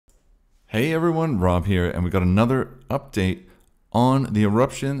Hey everyone, Rob here, and we got another update on the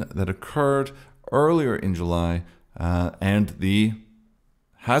eruption that occurred earlier in July and the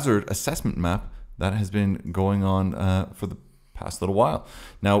hazard assessment map that has been going on for the past little while.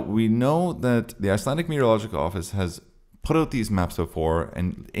 Now, we know that the Icelandic Meteorological Office has put out these maps before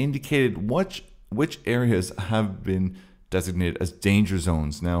and indicated which areas have been designated as danger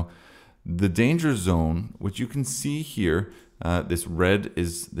zones. Now, the danger zone, which you can see here, this red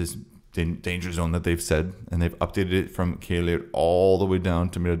is this danger zone that they've said, and they've updated it from Keilir all the way down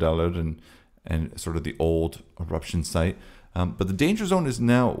to Miradalur and sort of the old eruption site. But the danger zone is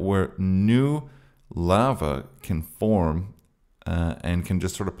now where new lava can form and can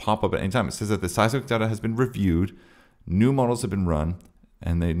just sort of pop up at any time. It says that the seismic data has been reviewed, new models have been run,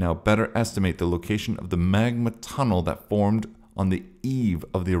 and they now better estimate the location of the magma tunnel that formed on the eve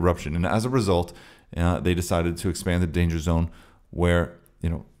of the eruption. And as a result, they decided to expand the danger zone where,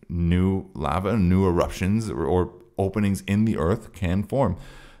 new lava and new eruptions or openings in the earth can form.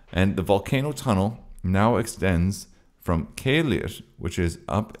 And the volcano tunnel now extends from Keilir, which is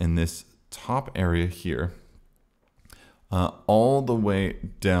up in this top area here, all the way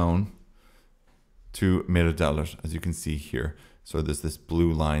down to Miradalur, as you can see here. So there's this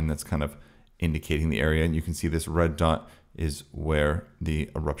blue line that's kind of indicating the area, and you can see this red dot is where the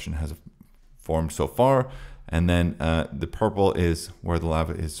eruption has formed so far. And then the purple is where the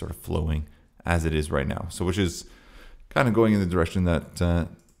lava is sort of flowing as it is right now. So which is kind of going in the direction that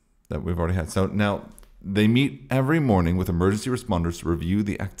that we've already had. So now they meet every morning with emergency responders to review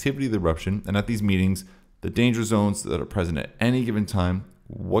the activity of the eruption. And at these meetings, the danger zones that are present at any given time,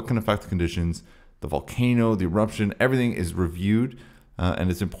 what can affect the conditions, the volcano, the eruption, everything is reviewed.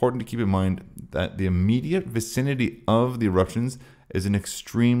 And it's important to keep in mind that the immediate vicinity of the eruptions is an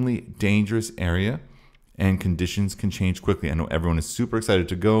extremely dangerous area, and conditions can change quickly. I know everyone is super excited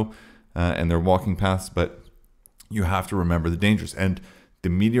to go and they're walking paths, but you have to remember the dangers. And the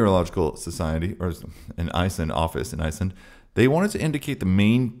Meteorological Society, or an Iceland office in Iceland, they wanted to indicate the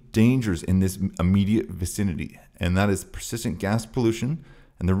main dangers in this immediate vicinity, and that is persistent gas pollution,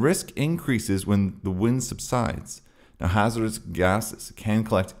 and the risk increases when the wind subsides. Now, hazardous gases can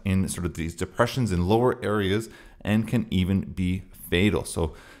collect in sort of these depressions in lower areas and can even be fatal.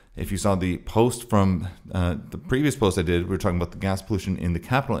 So if you saw the post from the previous post I did, we were talking about the gas pollution in the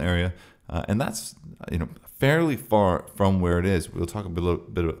capital area, and that's fairly far from where it is. We'll talk a little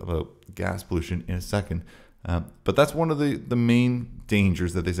bit about gas pollution in a second, but that's one of the main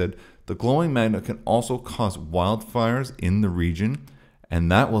dangers that they said. The glowing magma can also cause wildfires in the region,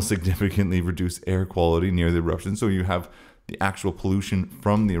 and that will significantly reduce air quality near the eruption. So you have the actual pollution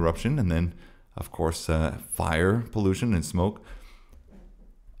from the eruption, and then, of course, fire pollution and smoke.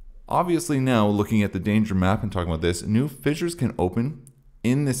 Obviously now, looking at the danger map and talking about this, new fissures can open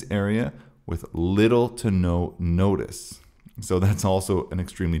in this area with little to no notice. So that's also an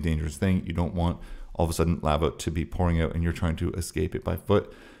extremely dangerous thing. You don't want all of a sudden lava to be pouring out and you're trying to escape it by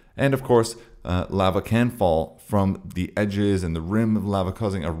foot. And of course, lava can fall from the edges and the rim of lava,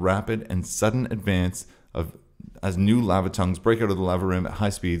 causing a rapid and sudden advance as new lava tongues break out of the lava rim at high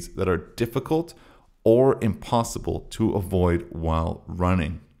speeds that are difficult or impossible to avoid while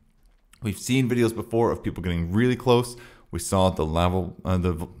running. We've seen videos before of people getting really close. We saw the lava,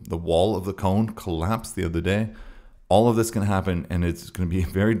 the wall of the cone collapse the other day. All of this can happen, and it's going to be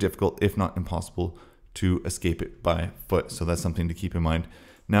very difficult, if not impossible, to escape it by foot. So that's something to keep in mind.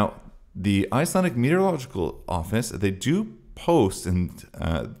 Now, the Icelandic Meteorological Office, they do post, and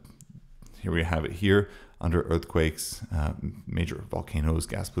here we have it here under earthquakes, major volcanoes,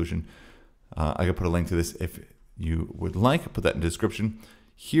 gas pollution. I can put a link to this if you would like. I'll put that in the description.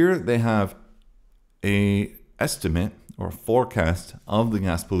 Here they have a estimate or a forecast of the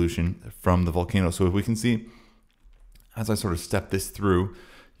gas pollution from the volcano. So if we can see, as I sort of step this through,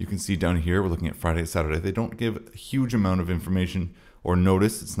 you can see down here, we're looking at Friday, Saturday. They don't give a huge amount of information or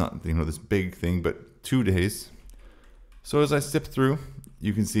notice. It's not, this big thing, but 2 days. So as I step through,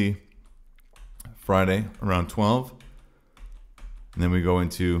 you can see Friday around 12, and then we go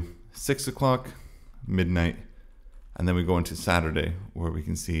into 6 o'clock, midnight, and then we go into Saturday, where we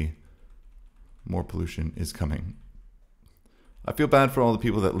can see more pollution is coming. I feel bad for all the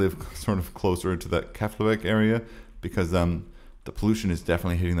people that live sort of closer to that Keflavik area, because the pollution is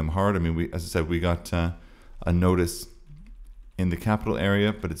definitely hitting them hard. I mean, as I said, we got a notice in the capital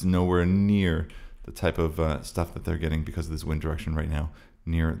area, but it's nowhere near the type of stuff that they're getting because of this wind direction right now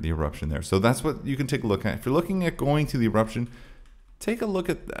near the eruption there. So that's what you can take a look at. If you're looking at going to the eruption, take a look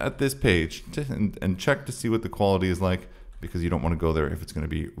at this page and check to see what the quality is like, because you don't want to go there if it's going to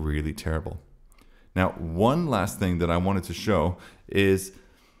be really terrible. Now, one last thing that I wanted to show is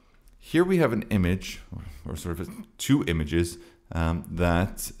here we have an image, or sort of two images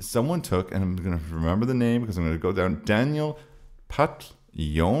that someone took, and I'm going to remember the name because I'm going to go down. Daniel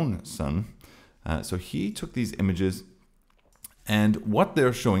Patjonsson. So he took these images, and what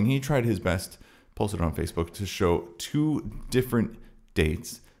they're showing, he tried his best, posted on Facebook, to show two different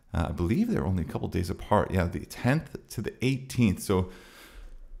dates. I believe they're only a couple days apart. Yeah, the 10th to the 18th. So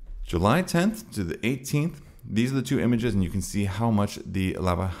July 10th to the 18th. These are the two images, and you can see how much the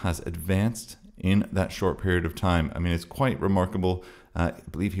lava has advanced in that short period of time. I mean, it's quite remarkable. I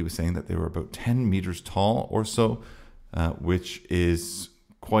believe he was saying that they were about 10 meters tall or so, which is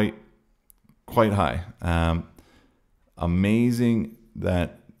quite high. Amazing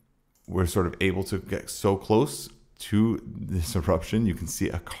that we're sort of able to get so close to this eruption. You can see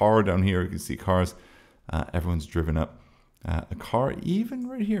a car down here. You can see cars. Everyone's driven up. A car even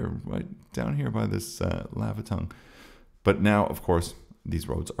right here, right down here by this lava tongue. But now, of course, these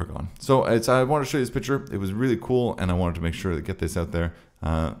roads are gone. So I wanted to show you this picture. It was really cool, and I wanted to make sure to get this out there.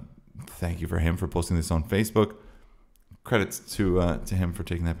 Thank you for him for posting this on Facebook. Credits to him for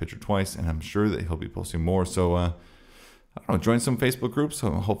taking that picture twice, and I'm sure that he'll be posting more. So I don't know, join some Facebook groups. So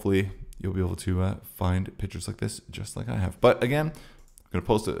hopefully you'll be able to find pictures like this, just like I have. But again, I'm going to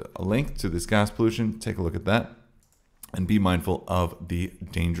post a link to this gas pollution. Take a look at that. And be mindful of the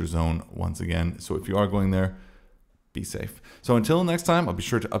danger zone once again. So if you are going there, be safe. So until next time, I'll be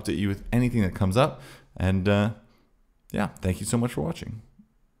sure to update you with anything that comes up. And yeah, thank you so much for watching.